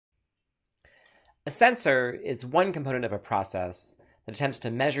A sensor is one component of a process that attempts to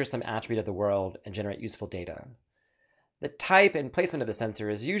measure some attribute of the world and generate useful data. The type and placement of the sensor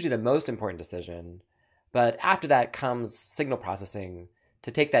is usually the most important decision, but after that comes signal processing to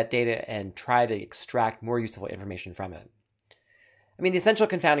take that data and try to extract more useful information from it. I mean, the essential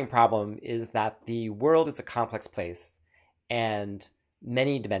confounding problem is that the world is a complex place and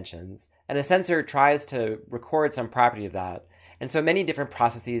many dimensions, and a sensor tries to record some property of that. And so many different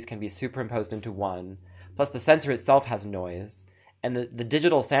processes can be superimposed into one, plus the sensor itself has noise, and the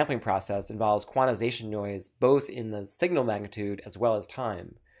digital sampling process involves quantization noise both in the signal magnitude as well as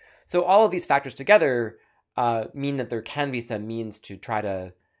time. So all of these factors together mean that there can be some means to try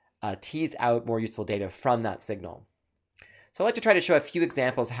to tease out more useful data from that signal. So I'd like to try to show a few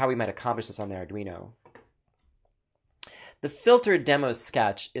examples of how we might accomplish this on the Arduino. The FilterDemos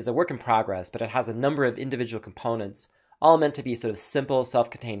sketch is a work in progress, but it has a number of individual components, all meant to be sort of simple,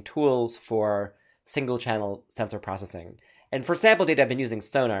 self-contained tools for single-channel sensor processing. And for sample data, I've been using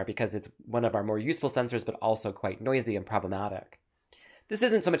Sonar because it's one of our more useful sensors, but also quite noisy and problematic. This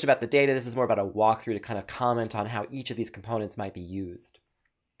isn't so much about the data, this is more about a walkthrough to kind of comment on how each of these components might be used.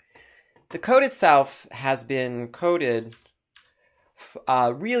 The code itself has been coded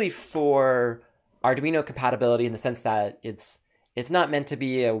really for Arduino compatibility in the sense that it's not meant to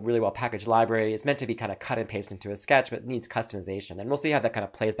be a really well-packaged library. It's meant to be kind of cut and paste into a sketch, but it needs customization. And we'll see how that kind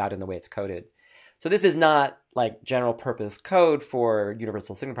of plays out in the way it's coded. So this is not like general purpose code for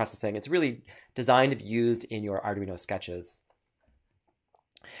universal signal processing. It's really designed to be used in your Arduino sketches.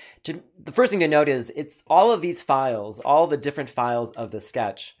 The first thing to note is it's all of these files, all the different files of the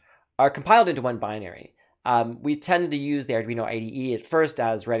sketch are compiled into one binary. We tend to use the Arduino IDE at first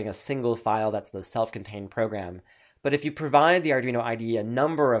as writing a single file that's the self-contained program. But if you provide the Arduino IDE a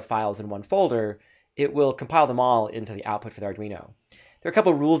number of files in one folder, it will compile them all into the output for the Arduino. There are a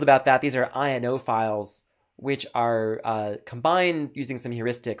couple of rules about that. These are INO files, which are combined using some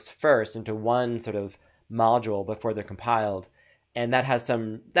heuristics first into one sort of module before they're compiled. And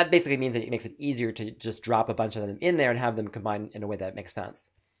that basically means that it makes it easier to just drop a bunch of them in there and have them combined in a way that makes sense.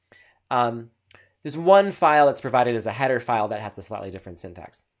 There's one file that's provided as a header file that has a slightly different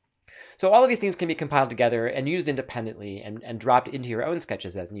syntax. So all of these things can be compiled together and used independently and dropped into your own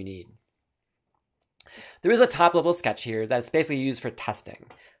sketches as you need. There is a top-level sketch here that's basically used for testing.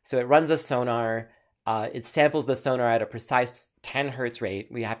 So it runs a sonar. It samples the sonar at a precise 10 hertz rate.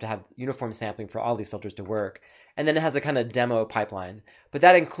 We have to have uniform sampling for all these filters to work. And then it has a kind of demo pipeline. But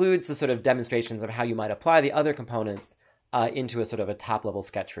that includes the sort of demonstrations of how you might apply the other components into a sort of a top-level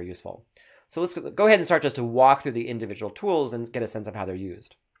sketch for useful. So let's go ahead and start just to walk through the individual tools and get a sense of how they're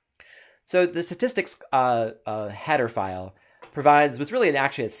used. So the statistics header file provides what's really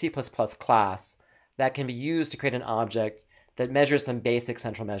actually a C++ class that can be used to create an object that measures some basic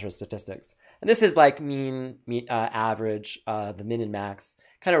central measure statistics. And this is like mean, average, the min and max,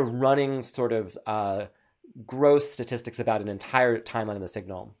 kind of running sort of gross statistics about an entire timeline of the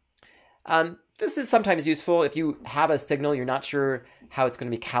signal. This is sometimes useful if you have a signal, you're not sure how it's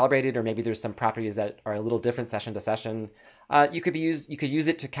going to be calibrated, or maybe there's some properties that are a little different session to session. You could use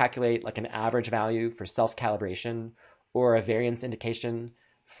it to calculate like an average value for self-calibration, or a variance indication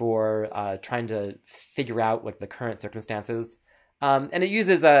for trying to figure out like the current circumstances. And it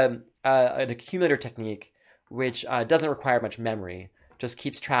uses an accumulator technique, which doesn't require much memory, just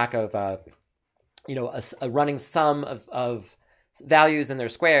keeps track of a running sum of values and their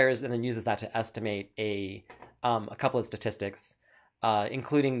squares, and then uses that to estimate a couple of statistics,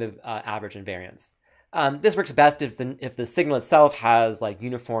 including the average and variance. This works best if the signal itself has like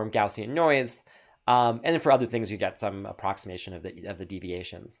uniform Gaussian noise, and then for other things you get some approximation of the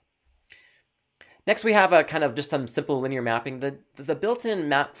deviations. Next, we have a kind of just some simple linear mapping. The built-in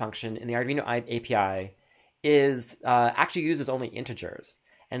map function in the Arduino API is actually uses only integers,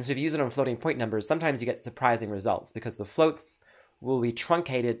 and so if you use it on floating point numbers, sometimes you get surprising results because the floats will be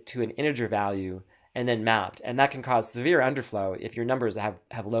truncated to an integer value and then mapped, and that can cause severe underflow if your numbers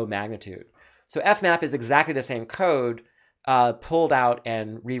have low magnitude. So fmap is exactly the same code pulled out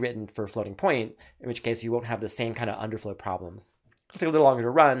and rewritten for floating point, in which case you won't have the same kind of underflow problems. It'll take a little longer to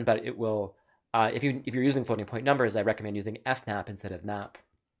run, but it will. If you're using floating point numbers, I recommend using fmap instead of map.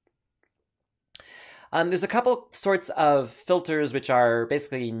 There's a couple sorts of filters which are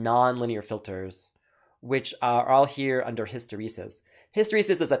basically non-linear filters, which are all here under hysteresis.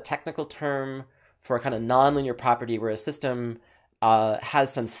 Hysteresis is a technical term for a kind of nonlinear property where a system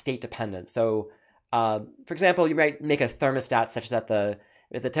has some state dependence. So, for example, you might make a thermostat such that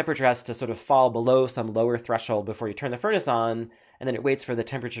if the temperature has to sort of fall below some lower threshold before you turn the furnace on, and then it waits for the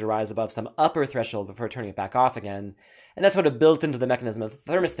temperature to rise above some upper threshold before turning it back off again. And that's sort of built into the mechanism of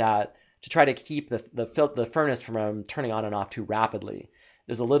the thermostat to try to keep the furnace from turning on and off too rapidly.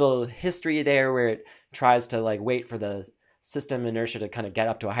 There's a little history there where it tries to like wait for the system inertia to kind of get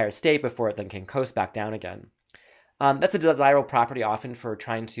up to a higher state before it then can coast back down again. That's a desirable property often for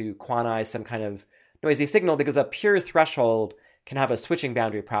trying to quantize some kind of noisy signal, because a pure threshold can have a switching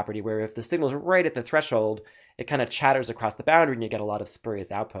boundary property where if the signal is right at the threshold, it kind of chatters across the boundary and you get a lot of spurious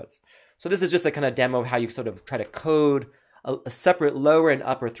outputs. So this is just a kind of demo of how you sort of try to code a separate lower and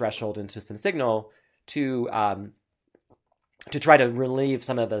upper threshold into some signal to try to relieve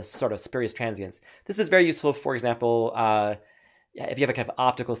some of the sort of spurious transients. This is very useful, for example, if you have a kind of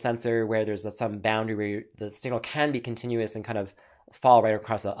optical sensor where there's some boundary where the signal can be continuous and kind of fall right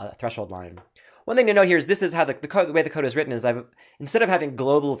across a threshold line. One thing to note here is this is how the way the code is written is instead of having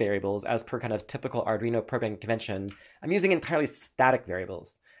global variables as per kind of typical Arduino programming convention, I'm using entirely static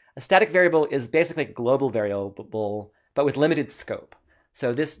variables. A static variable is basically a global variable, but with limited scope.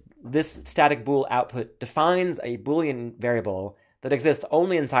 So this static bool output defines a Boolean variable that exists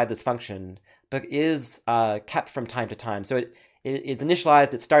only inside this function, but is kept from time to time. So it's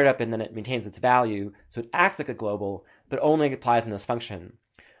initialized at startup, and then it maintains its value. So it acts like a global, but only applies in this function.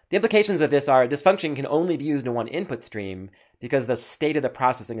 The implications of this are this function can only be used in one input stream because the state of the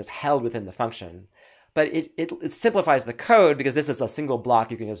processing is held within the function. But it simplifies the code because this is a single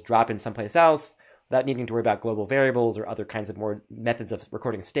block you can just drop in someplace else without needing to worry about global variables or other kinds of more methods of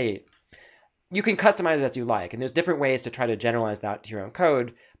recording state. You can customize it as you like, and there's different ways to try to generalize that to your own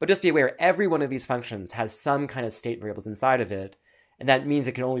code, but just be aware every one of these functions has some kind of state variables inside of it, and that means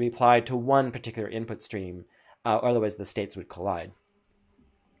it can only be applied to one particular input stream, or otherwise the states would collide.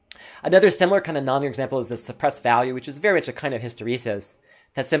 Another similar kind of nonlinear example is the suppressed value, which is very much a kind of hysteresis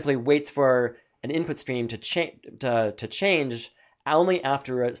that simply waits for an input stream to change only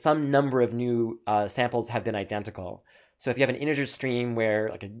after some number of new samples have been identical. So if you have an integer stream where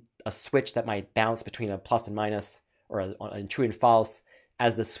like a switch that might bounce between a plus and minus, or a true and false,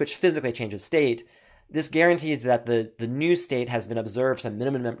 as the switch physically changes state, this guarantees that the new state has been observed some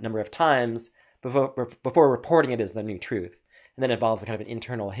minimum number of times before reporting it as the new truth. And then it involves a kind of an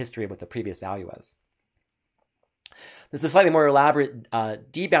internal history of what the previous value was. There's a slightly more elaborate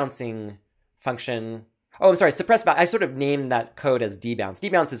debouncing function. Oh, I'm sorry, suppressed value. I sort of named that code as debounce.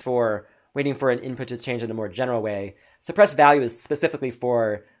 Debounce is for waiting for an input to change in a more general way. Suppressed value is specifically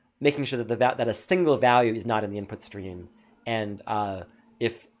for making sure that a single value is not in the input stream. And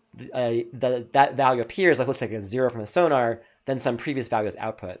if that value appears, like let's take a 0 from a sonar, then some previous value is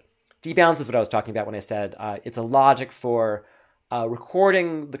output. Debounce is what I was talking about when I said it's a logic for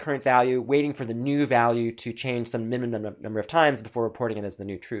recording the current value, waiting for the new value to change some minimum number of times before reporting it as the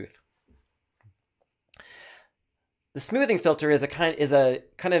new truth. The smoothing filter is a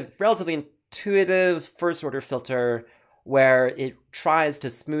kind of relatively intuitive first order filter where it tries to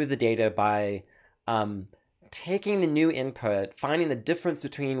smooth the data by taking the new input, finding the difference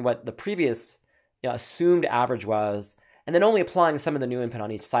between what the previous assumed average was, and then only applying some of the new input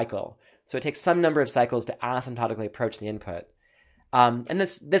on each cycle. So it takes some number of cycles to asymptotically approach the input. And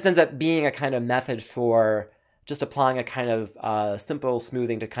this ends up being a kind of method for just applying a kind of simple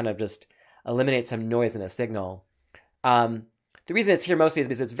smoothing to kind of just eliminate some noise in a signal. The reason it's here mostly is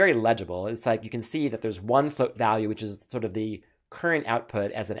because it's very legible. It's like you can see that there's one float value, which is sort of the current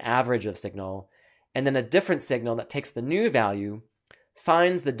output as an average of signal, and then a different signal that takes the new value,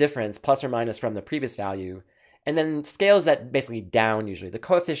 finds the difference plus or minus from the previous value, and then scales that basically down usually. The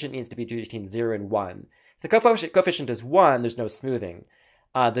coefficient needs to be between 0 and 1. If the coefficient is 1, there's no smoothing.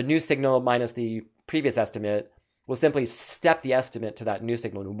 The new signal minus the previous estimate will simply step the estimate to that new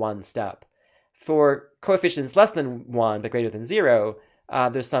signal in one step. For coefficients less than 1 but greater than 0,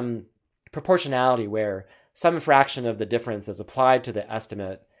 there's some proportionality where some fraction of the difference is applied to the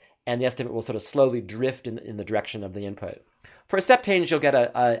estimate, and the estimate will sort of slowly drift in the direction of the input. For a step change, you'll get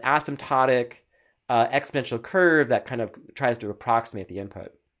an asymptotic exponential curve that kind of tries to approximate the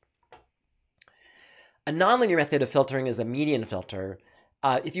input. A nonlinear method of filtering is a median filter.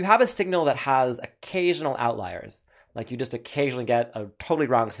 If you have a signal that has occasional outliers, like you just occasionally get a totally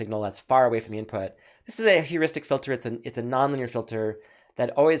wrong signal that's far away from the input, this is a heuristic filter. It's a nonlinear filter that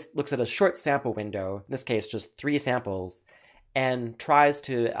always looks at a short sample window, in this case just 3 samples, and tries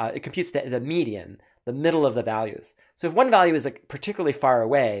to, it computes the median, the middle of the values. So if one value is like particularly far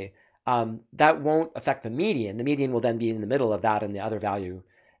away, that won't affect the median. The median will then be in the middle of that and the other value,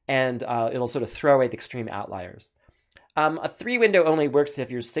 and it'll sort of throw away the extreme outliers. A 3 window only works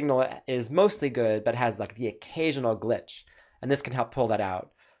if your signal is mostly good but has like the occasional glitch, and this can help pull that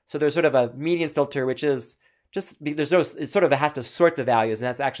out. So there's sort of a median filter, which is just, it has to sort the values, and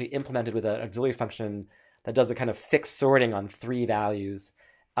that's actually implemented with an auxiliary function that does a kind of fixed sorting on 3 values.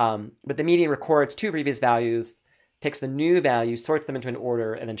 But the median records two previous values, takes the new value, sorts them into an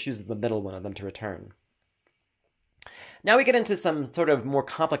order, and then chooses the middle one of them to return. Now we get into some sort of more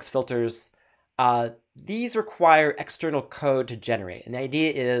complex filters. These require external code to generate. And the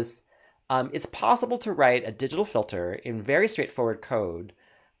idea is it's possible to write a digital filter in very straightforward code,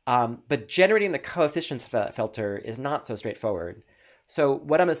 but generating the coefficients for that filter is not so straightforward. So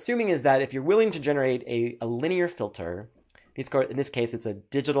what I'm assuming is that if you're willing to generate a linear filter, in this case, it's a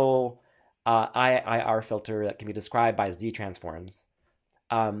digital IIR filter that can be described by Z transforms,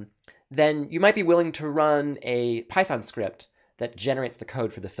 then you might be willing to run a Python script that generates the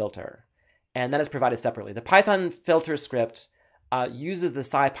code for the filter. And that is provided separately. The Python filter script uses the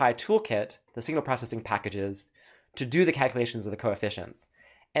SciPy toolkit, the signal processing packages, to do the calculations of the coefficients.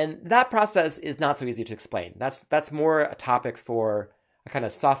 And that process is not so easy to explain. That's more a topic for a kind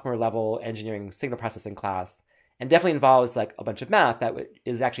of sophomore level engineering signal processing class, and definitely involves like a bunch of math that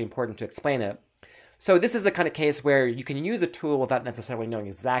is actually important to explain it. So this is the kind of case where you can use a tool without necessarily knowing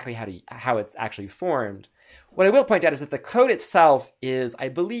exactly how it's actually formed. What I will point out is that the code itself is, I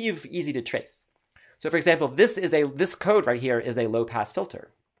believe, easy to trace. So for example, this code right here is a low-pass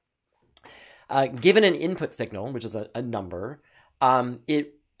filter. Given an input signal, which is a number,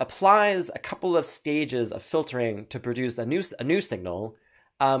 it applies a couple of stages of filtering to produce a new signal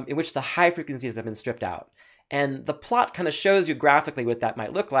in which the high frequencies have been stripped out. And the plot kind of shows you graphically what that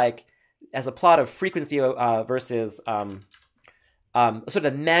might look like as a plot of frequency versus sort of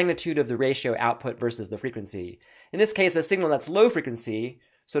the magnitude of the ratio output versus the frequency. In this case, a signal that's low frequency,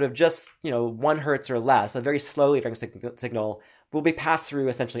 sort of just 1 hertz or less, a very slowly varying signal, will be passed through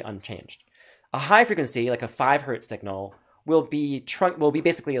essentially unchanged. A high frequency, like a 5 hertz signal, will be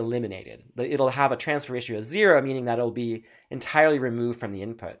basically eliminated. It'll have a transfer ratio of 0, meaning that it'll be entirely removed from the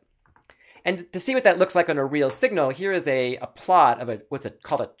input. And to see what that looks like on a real signal, here is a plot of what's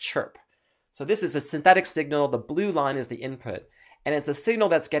called a chirp. So this is a synthetic signal. The blue line is the input. And it's a signal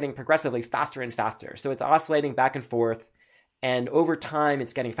that's getting progressively faster and faster. So it's oscillating back and forth. And over time,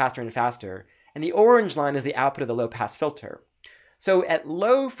 it's getting faster and faster. And the orange line is the output of the low-pass filter. So at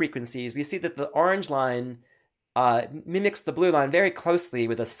low frequencies, we see that the orange line mimics the blue line very closely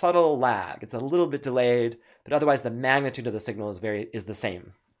with a subtle lag. It's a little bit delayed, but otherwise the magnitude of the signal is the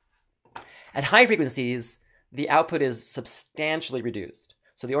same. At high frequencies, the output is substantially reduced.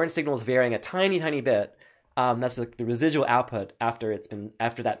 So the orange signal is varying a tiny, tiny bit. That's the residual output after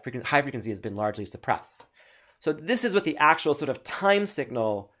that high frequency has been largely suppressed. So this is what the actual sort of time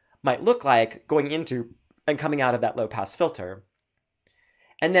signal might look like going into and coming out of that low-pass filter.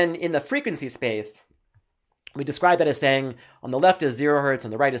 And then in the frequency space, we describe that as saying on the left is 0 hertz,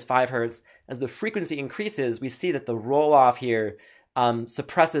 on the right is 5 hertz. As the frequency increases, we see that the roll-off here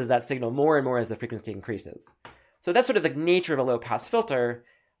suppresses that signal more and more as the frequency increases. So that's sort of the nature of a low-pass filter.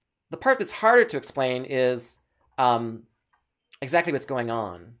 The part that's harder to explain is exactly what's going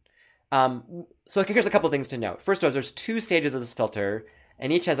on. So here's a couple things to note. First of all, there's 2 stages of this filter,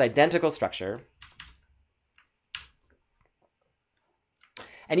 and each has identical structure.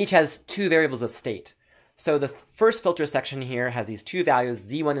 And each has 2 variables of state. So the first filter section here has these 2 values,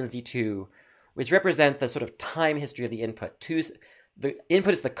 Z1 and Z2, which represent the sort of time history of the input. The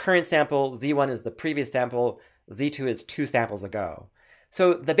input is the current sample, Z1 is the previous sample, Z2 is 2 samples ago.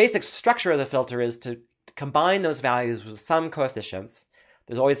 So the basic structure of the filter is to combine those values with some coefficients.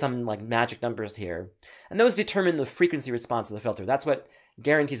 There's always some like magic numbers here. And those determine the frequency response of the filter. That's what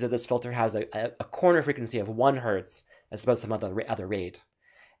guarantees that this filter has a corner frequency of 1 hertz as opposed to some other rate.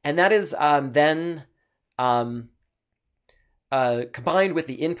 And that is then combined with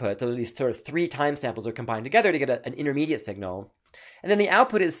the input. So these sort of 3 time samples are combined together to get an intermediate signal. And then the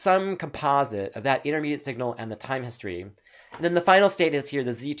output is some composite of that intermediate signal and the time history. And then the final state is here,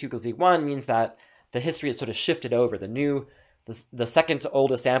 the Z2 equals Z1 means that the history is sort of shifted over. The second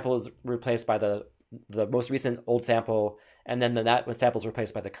oldest sample is replaced by the most recent old sample, and then that sample is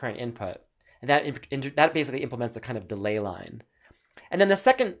replaced by the current input. And that basically implements a kind of delay line. And then the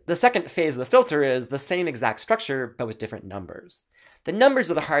second phase of the filter is the same exact structure, but with different numbers. The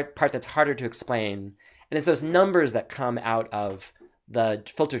numbers are the hard part that's harder to explain, and it's those numbers that come out of the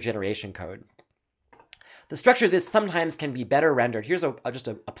filter generation code. The structure of this sometimes can be better rendered. Here's just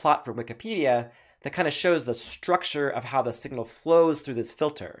a plot from Wikipedia that kind of shows the structure of how the signal flows through this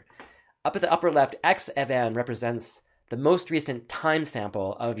filter. Up at the upper left, x of n represents the most recent time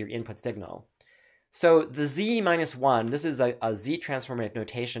sample of your input signal. So the z minus 1, this is a z transformative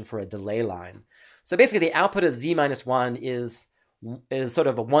notation for a delay line. So basically the output of z minus 1 is sort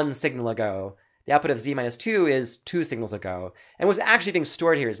of a 1 signal ago. The output of z minus 2 is 2 signals ago. And what's actually being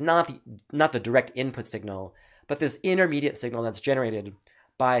stored here is not the direct input signal, but this intermediate signal that's generated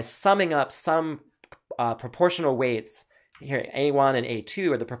by summing up some proportional weights. Here, A1 and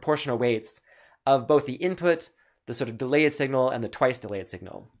A2 are the proportional weights of both the input, the sort of delayed signal, and the twice delayed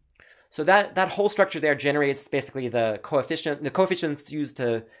signal. So that whole structure there generates basically the coefficients used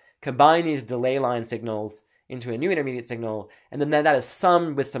to combine these delay line signals into a new intermediate signal, and then that is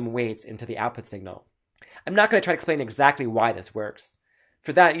summed with some weights into the output signal. I'm not going to try to explain exactly why this works.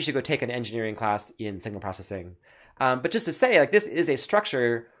 For that, you should go take an engineering class in signal processing. But just to say, like, this is a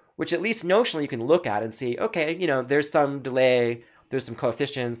structure which at least notionally you can look at and see, okay, there's some delay, there's some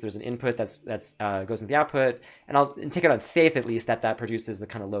coefficients, there's an input that goes into the output, and I'll take it on faith at least that produces the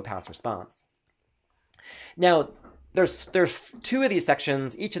kind of low pass response. Now, there's two of these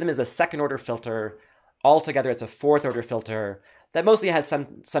sections. Each of them is a second order filter. Altogether, it's a fourth order filter that mostly has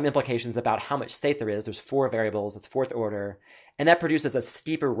some implications about how much state there is. There's 4 variables, it's fourth order, and that produces a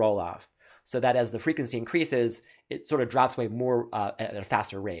steeper roll-off, so that as the frequency increases, it sort of drops away more at a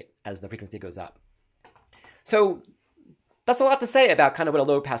faster rate as the frequency goes up. So that's a lot to say about kind of what a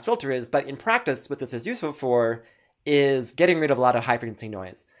low-pass filter is, but in practice, what this is useful for is getting rid of a lot of high-frequency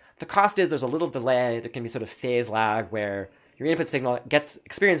noise. The cost is there's a little delay. There can be sort of phase lag where your input signal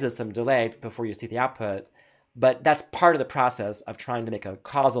experiences some delay before you see the output, but that's part of the process of trying to make a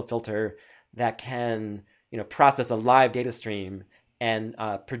causal filter that can process a live data stream and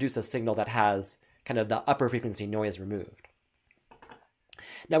produce a signal that has kind of the upper frequency noise removed.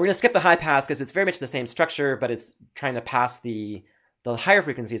 Now we're going to skip the high pass because it's very much the same structure, but it's trying to pass the higher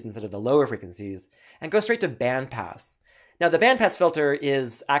frequencies instead of the lower frequencies, and go straight to band pass. Now the band pass filter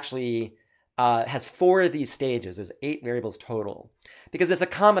is actually has 4 of these stages. There's 8 variables total, because it's a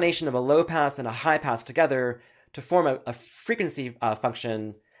combination of a low pass and a high pass together to form a frequency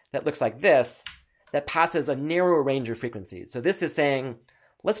function that looks like this, that passes a narrow range of frequencies. So this is saying,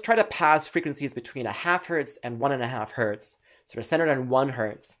 let's try to pass frequencies between 0.5 hertz and 1.5 hertz, sort of centered on 1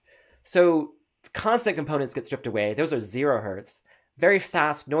 hertz. So constant components get stripped away. Those are 0 hertz. Very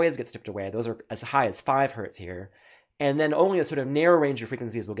fast noise gets stripped away. Those are as high as 5 hertz here. And then only a sort of narrow range of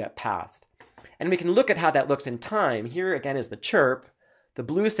frequencies will get passed. And we can look at how that looks in time. Here again is the chirp. The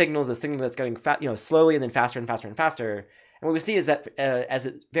blue signal is a signal that's going slowly and then faster and faster and faster. And what we see is that as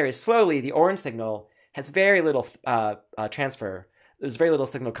it varies slowly, the orange signal has very little transfer. There's very little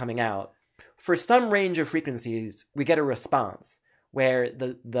signal coming out. For some range of frequencies, we get a response where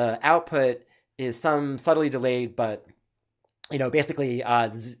the output is some subtly delayed, but basically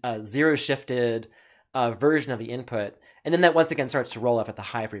zero shifted version of the input. And then that once again starts to roll off at the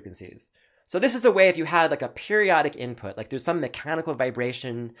high frequencies. So this is a way if you had like a periodic input, like there's some mechanical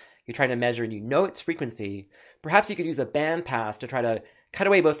vibration you're trying to measure and its frequency, perhaps you could use a band pass to try to cut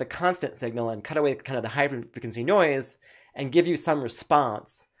away both the constant signal and cut away kind of the high frequency noise and give you some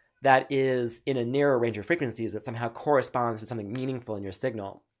response that is in a narrow range of frequencies that somehow corresponds to something meaningful in your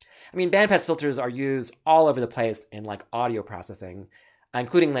signal. I mean, bandpass filters are used all over the place in like audio processing,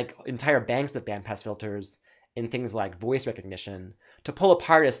 including like entire banks of bandpass filters in things like voice recognition to pull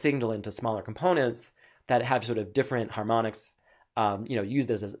apart a signal into smaller components that have sort of different harmonics, used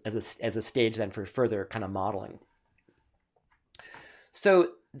as a stage then for further kind of modeling. So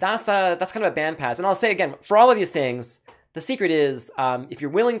that's kind of a bandpass. And I'll say again, for all of these things, the secret is if you're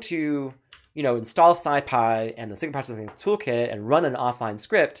willing to, install SciPy and the signal processing toolkit and run an offline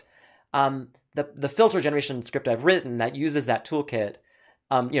script, the filter generation script I've written that uses that toolkit,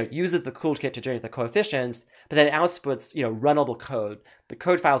 uses the toolkit to generate the coefficients, but then it outputs, runnable code. The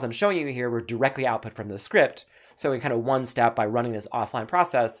code files I'm showing you here were directly output from the script. So in kind of one step, by running this offline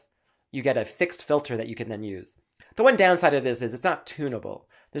process, you get a fixed filter that you can then use. The one downside of this is it's not tunable.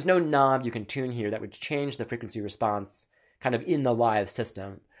 There's no knob you can tune here that would change the frequency response kind of in the live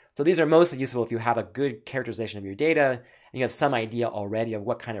system. So these are mostly useful if you have a good characterization of your data and you have some idea already of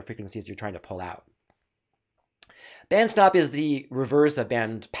what kind of frequencies you're trying to pull out. Band stop is the reverse of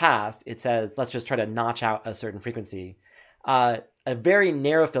band pass. It says, let's just try to notch out a certain frequency. A very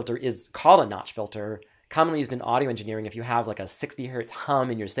narrow filter is called a notch filter, commonly used in audio engineering. If you have like a 60 hertz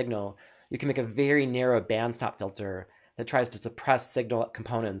hum in your signal, you can make a very narrow band stop filter that tries to suppress signal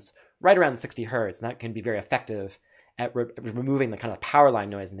components right around 60 hertz. And that can be very effective at removing the kind of power line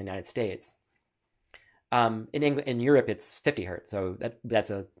noise in the United States. In Europe, it's 50 hertz. So that's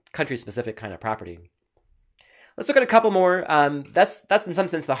a country-specific kind of property. Let's look at a couple more. That's in some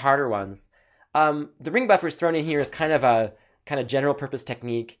sense the harder ones. The ring buffers thrown in here is kind of a general purpose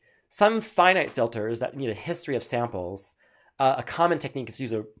technique. Some finite filters that need a history of samples. A common technique is to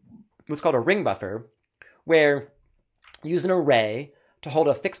use what's called a ring buffer, where you use an array to hold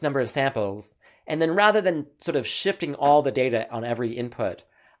a fixed number of samples, and then rather than sort of shifting all the data on every input,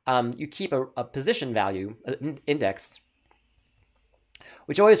 you keep a position value, an index,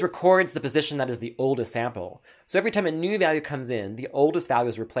 which always records the position that is the oldest sample. So every time a new value comes in, the oldest value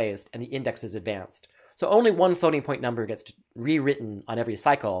is replaced and the index is advanced. So only one floating point number gets rewritten on every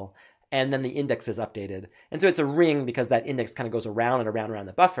cycle, and then the index is updated. And so it's a ring because that index kind of goes around and around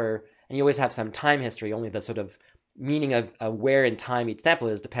the buffer, and you always have some time history. Only the sort of meaning of where in time each sample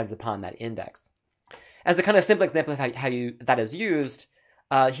is depends upon that index. As a kind of simple example of how that is used,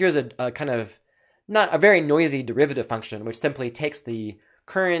 here's a kind of not a very noisy derivative function, which simply takes the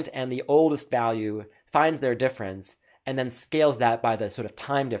current and the oldest value, finds their difference, and then scales that by the sort of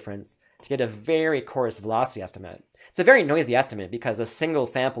time difference to get a very coarse velocity estimate. It's a very noisy estimate because a single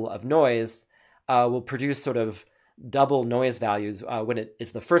sample of noise will produce sort of double noise values. When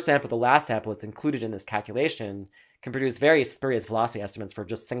it's the first sample, the last sample, it's included in this calculation, can produce very spurious velocity estimates for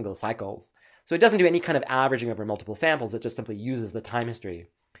just single cycles. So it doesn't do any kind of averaging over multiple samples. It just simply uses the time history.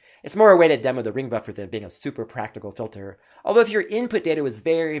 It's more a way to demo the ring buffer than being a super practical filter. Although if your input data was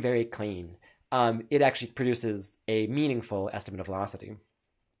very, very clean, it actually produces a meaningful estimate of velocity.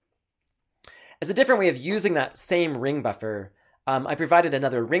 As a different way of using that same ring buffer, I provided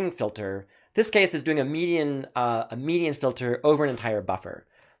another ring filter. This case is doing a median filter over an entire buffer.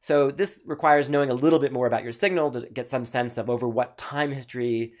 So this requires knowing a little bit more about your signal to get some sense of over what time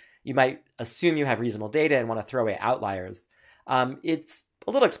history you might assume you have reasonable data and want to throw away outliers. It's a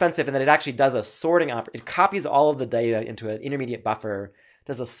little expensive in that it actually does a sorting operation. It copies all of the data into an intermediate buffer,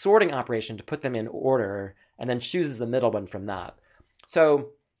 does a sorting operation to put them in order, and then chooses the middle one from that.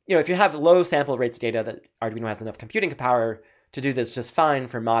 So, if you have low sample rates data, that Arduino has enough computing power to do this just fine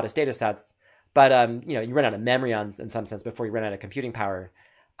for modest data sets. But, you run out of memory in some sense before you run out of computing power.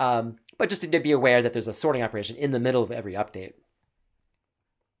 But just to be aware that there's a sorting operation in the middle of every update.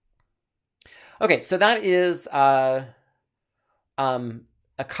 Okay, so that is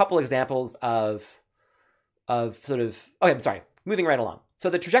a couple examples of moving right along. So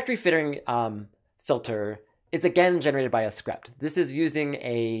the trajectory fitting filter is again generated by a script. This is using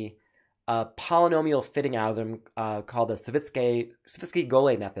a polynomial fitting algorithm called the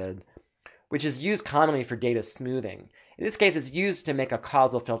Savitsky-Golay method, which is used commonly for data smoothing. In this case, it's used to make a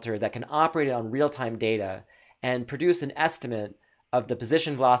causal filter that can operate on real-time data and produce an estimate of the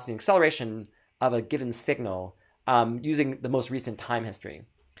position, velocity, and acceleration of a given signal using the most recent time history.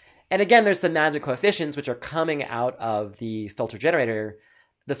 And again, there's some magic coefficients which are coming out of the filter generator.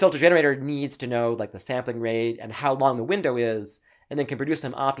 The filter generator needs to know like the sampling rate and how long the window is, and then can produce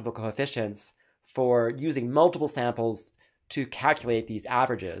some optimal coefficients for using multiple samples to calculate these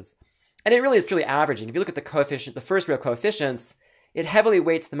averages. And it really is truly averaging. If you look at the coefficient, the first row coefficients, it heavily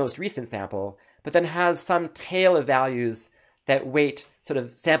weights the most recent sample, but then has some tail of values that weight sort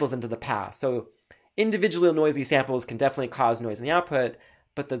of samples into the past. So individual noisy samples can definitely cause noise in the output,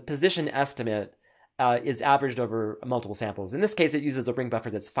 but the position estimate is averaged over multiple samples. In this case, it uses a ring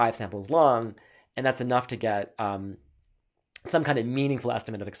buffer that's 5 samples long, and that's enough to get some kind of meaningful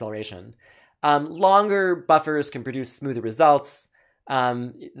estimate of acceleration. Longer buffers can produce smoother results.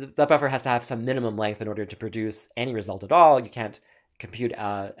 The buffer has to have some minimum length in order to produce any result at all. You can't compute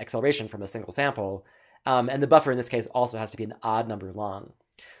acceleration from a single sample. And the buffer in this case also has to be an odd number long.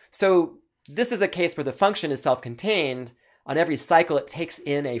 So this is a case where the function is self-contained. On every cycle, it takes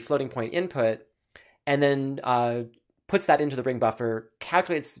in a floating point input and then puts that into the ring buffer,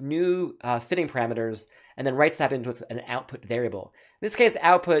 calculates new fitting parameters, and then writes that into an output variable. In this case,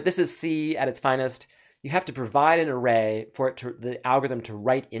 output, this is C at its finest. You have to provide an array for the algorithm to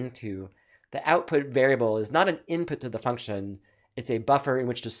write into. The output variable is not an input to the function. It's a buffer in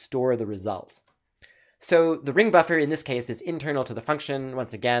which to store the result. So the ring buffer in this case is internal to the function.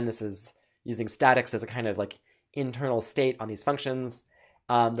 Once again, this is using statics as a kind of like internal state on these functions.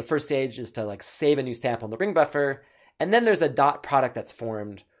 The first stage is to like save a new sample in the ring buffer. And then there's a dot product that's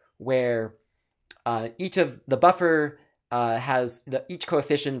formed where each of the buffer each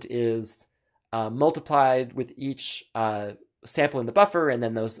coefficient is multiplied with each sample in the buffer, and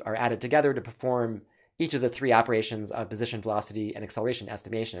then those are added together to perform each of the 3 operations of position, velocity, and acceleration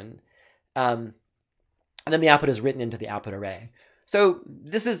estimation. And then the output is written into the output array. So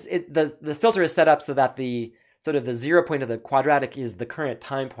this is it, the filter is set up so that the sort of the 0 point of the quadratic is the current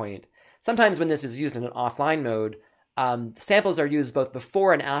time point. Sometimes when this is used in an offline mode, samples are used both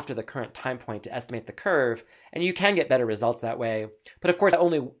before and after the current time point to estimate the curve, and you can get better results that way. But of course,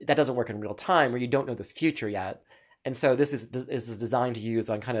 that doesn't work in real time where you don't know the future yet. And so this is designed to use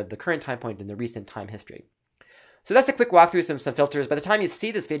on kind of the current time point in the recent time history. So that's a quick walkthrough of some filters. By the time you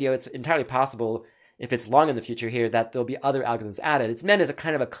see this video, it's entirely possible, if it's long in the future here, that there'll be other algorithms added. It's meant as a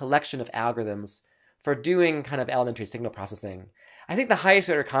kind of a collection of algorithms for doing kind of elementary signal processing. I think the highest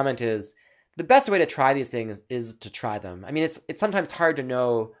order comment is The best way to try these things is to try them. I mean, it's sometimes hard to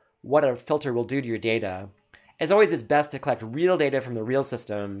know what a filter will do to your data. As always, it's best to collect real data from the real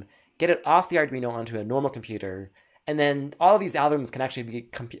system, get it off the Arduino onto a normal computer, and then all of these algorithms can actually be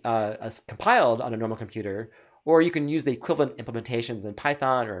compiled on a normal computer, or you can use the equivalent implementations in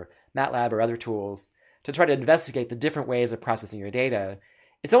Python or MATLAB or other tools to try to investigate the different ways of processing your data.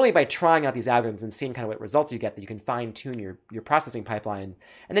 It's only by trying out these algorithms and seeing kind of what results you get that you can fine-tune your processing pipeline.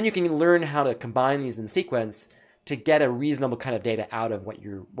 And then you can learn how to combine these in sequence to get a reasonable kind of data out of what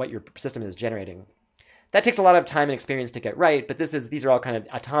your system is generating. That takes a lot of time and experience to get right, but these are all kind of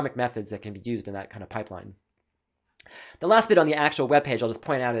atomic methods that can be used in that kind of pipeline. The last bit on the actual web page I'll just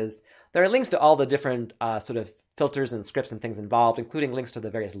point out is there are links to all the different sort of filters and scripts and things involved, including links to the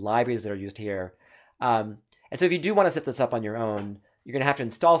various libraries that are used here. And so if you do want to set this up on your own, you're going to have to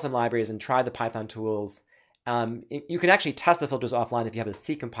install some libraries and try the Python tools. You can actually test the filters offline if you have a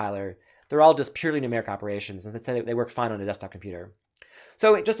C compiler. They're all just purely numeric operations, and they work fine on a desktop computer.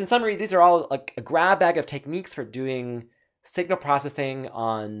 So just in summary, these are all like a grab bag of techniques for doing signal processing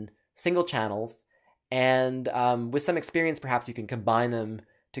on single channels. And with some experience, perhaps you can combine them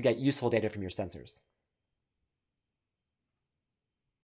to get useful data from your sensors.